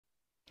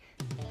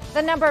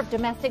The number of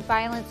domestic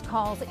violence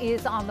calls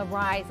is on the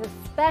rise,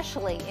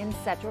 especially in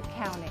Sedgwick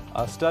County.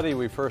 A study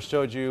we first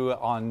showed you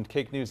on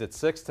Cake News at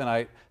 6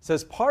 tonight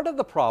says part of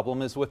the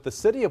problem is with the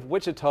city of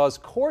Wichita's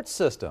court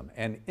system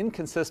and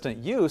inconsistent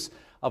use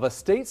of a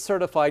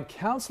state-certified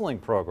counseling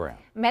program.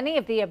 Many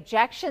of the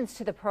objections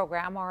to the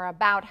program are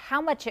about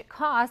how much it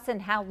costs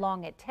and how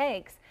long it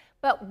takes.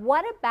 But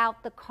what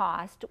about the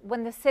cost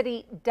when the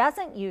city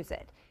doesn't use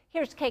it?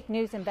 Here's Cake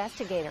News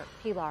investigator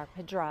Pilar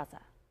Pedraza.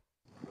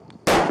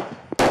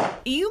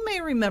 You may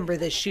remember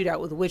this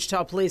shootout with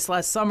Wichita police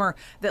last summer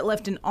that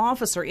left an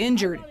officer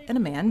injured and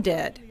a man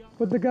dead.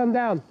 Put the gun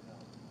down.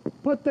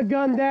 Put the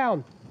gun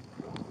down.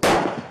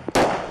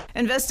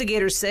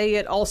 Investigators say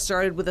it all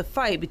started with a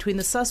fight between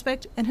the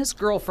suspect and his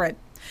girlfriend.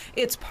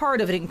 It's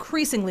part of an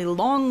increasingly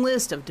long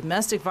list of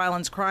domestic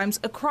violence crimes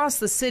across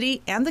the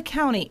city and the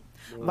county.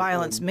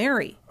 Violence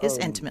Mary is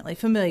intimately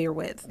familiar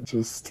with.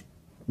 Just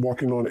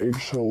walking on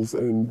eggshells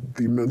and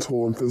the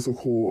mental and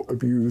physical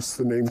abuse,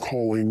 the name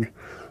calling,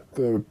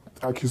 the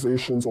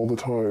accusations all the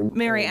time.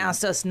 Mary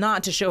asked us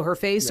not to show her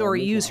face or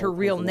use her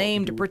real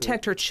name to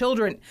protect her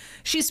children.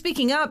 She's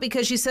speaking up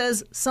because she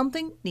says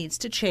something needs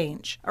to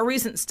change. A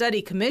recent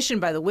study commissioned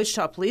by the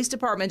Wichita Police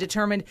Department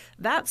determined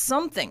that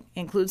something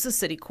includes the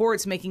city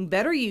courts making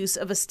better use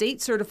of a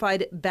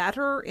state-certified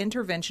batterer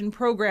intervention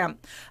program,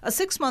 a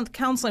 6-month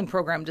counseling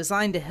program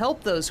designed to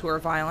help those who are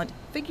violent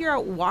figure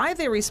out why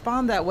they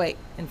respond that way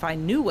and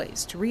find new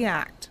ways to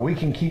react. We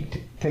can keep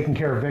taking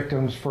care of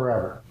victims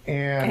forever.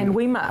 And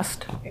we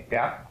must.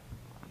 Yeah.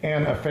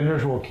 And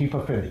offenders will keep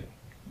offending.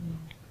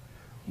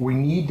 We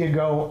need to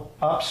go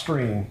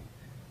upstream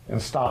and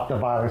stop the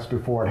violence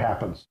before it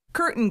happens.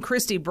 Kurt and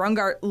Christy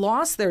Brungart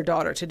lost their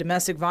daughter to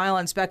domestic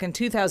violence back in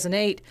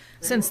 2008.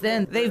 Since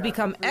then, they've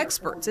become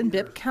experts in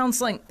BIP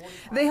counseling.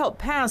 They helped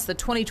pass the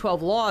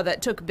 2012 law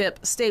that took BIP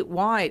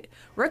statewide,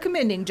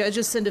 recommending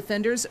judges send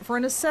offenders for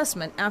an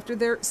assessment after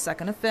their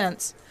second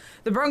offense.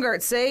 The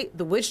Brungarts say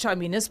the Wichita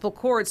Municipal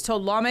Courts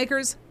told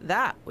lawmakers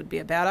that would be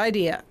a bad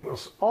idea. It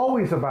was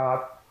always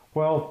about,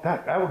 well,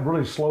 that would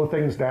really slow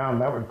things down.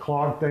 That would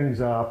clog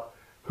things up.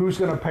 Who's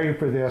going to pay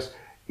for this?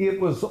 It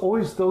was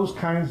always those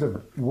kinds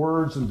of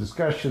words and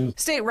discussions.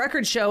 State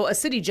records show a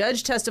city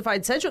judge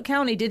testified Sedgwick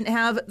County didn't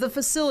have the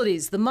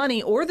facilities, the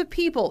money, or the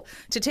people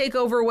to take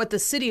over what the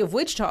city of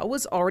Wichita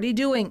was already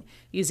doing,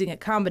 using a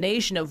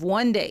combination of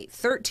 1-day,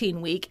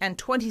 13-week, and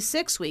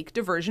 26-week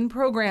diversion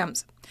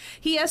programs.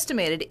 He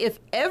estimated if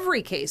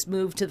every case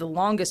moved to the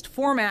longest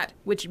format,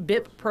 which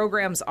BIP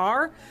programs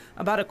are,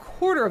 about a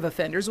quarter of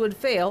offenders would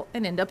fail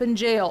and end up in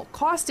jail,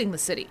 costing the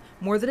city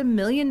more than $1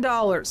 million,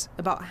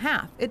 about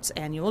half its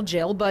annual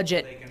jail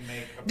budget.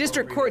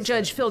 District Court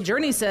Judge Phil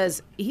Journey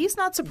says he's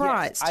not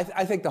surprised. Yes,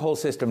 I think the whole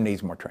system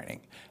needs more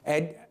training.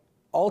 And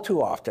all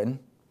too often,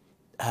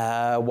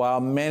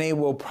 while many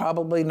will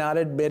probably not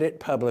admit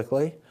it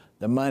publicly,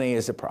 the money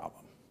is a problem.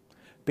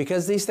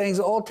 Because these things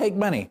all take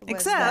money.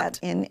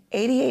 Except in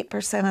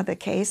 88% of the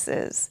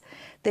cases,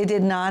 they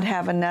did not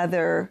have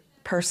another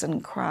person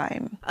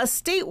crime. A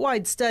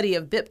statewide study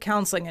of BIP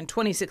counseling in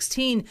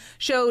 2016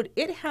 showed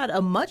it had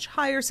a much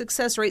higher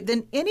success rate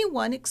than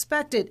anyone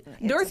expected.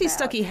 Dorothy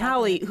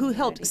Stuckey-Halley, who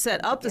helped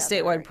set up the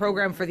statewide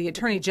program for the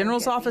Attorney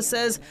General's office,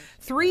 says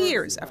 3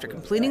 years after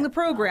completing the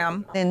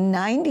program, in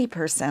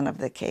 90% of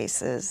the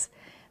cases,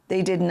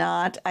 they did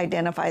not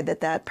identify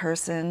that that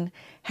person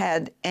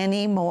had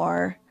any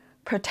more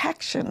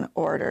protection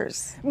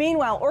orders.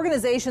 Meanwhile,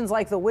 organizations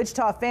like the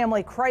Wichita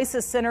Family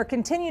Crisis Center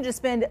continue to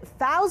spend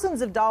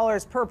thousands of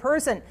dollars per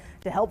person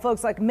to help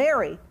folks like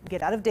Mary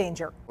get out of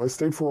danger. I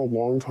stayed for a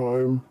long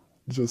time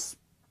just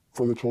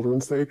for the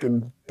children's sake,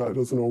 and that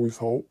doesn't always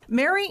help.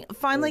 Mary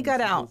finally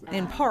got out,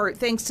 in part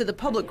thanks to the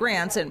public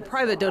grants and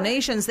private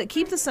donations that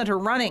keep the center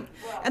running.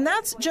 And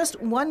that's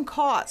just one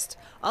cost.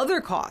 Other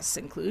costs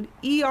include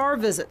ER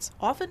visits,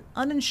 often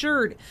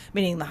uninsured,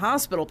 meaning the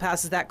hospital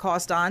passes that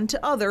cost on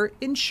to other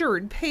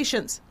insured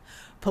patients.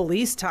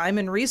 Police time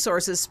and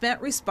resources spent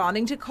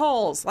responding to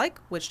calls, like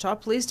Wichita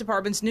Police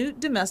Department's new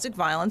domestic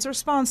violence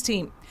response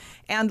team.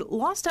 And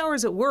lost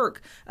hours at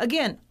work,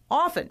 again,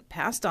 often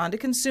passed on to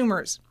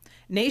consumers.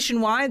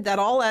 Nationwide, that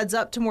all adds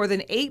up to more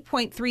than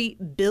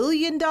 $8.3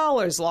 billion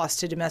lost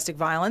to domestic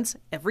violence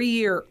every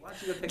year.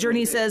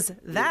 Journey says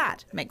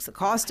that makes the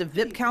cost of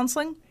BIP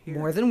counseling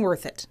more than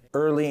worth it.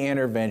 Early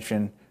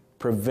intervention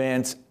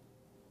prevents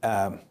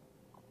an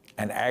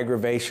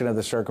aggravation of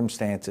the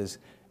circumstances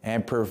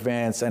and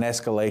prevents an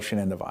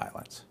escalation in the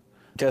violence.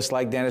 Just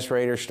like Dennis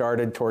Rader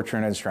started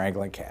torturing and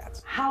strangling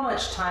cats. How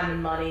much time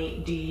and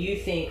money do you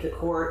think the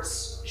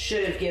courts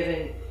should have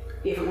given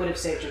if it would have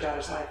saved your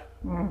daughter's life?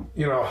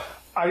 You know,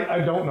 I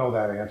don't know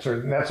that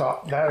answer. And that's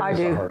all. I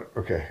do. Hard.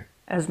 Okay.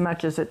 As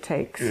much as it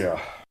takes.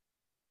 Yeah.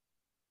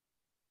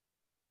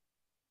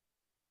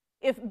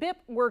 If BIP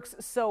works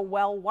so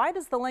well, why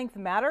does the length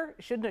matter?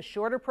 Shouldn't a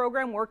shorter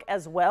program work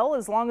as well,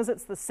 as long as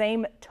it's the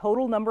same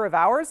total number of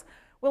hours?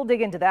 We'll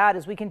dig into that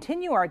as we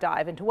continue our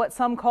dive into what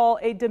some call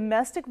a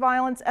domestic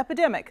violence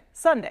epidemic,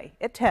 Sunday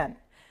at 10.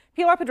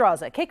 Pilar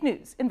Pedraza, Cake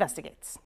News investigates.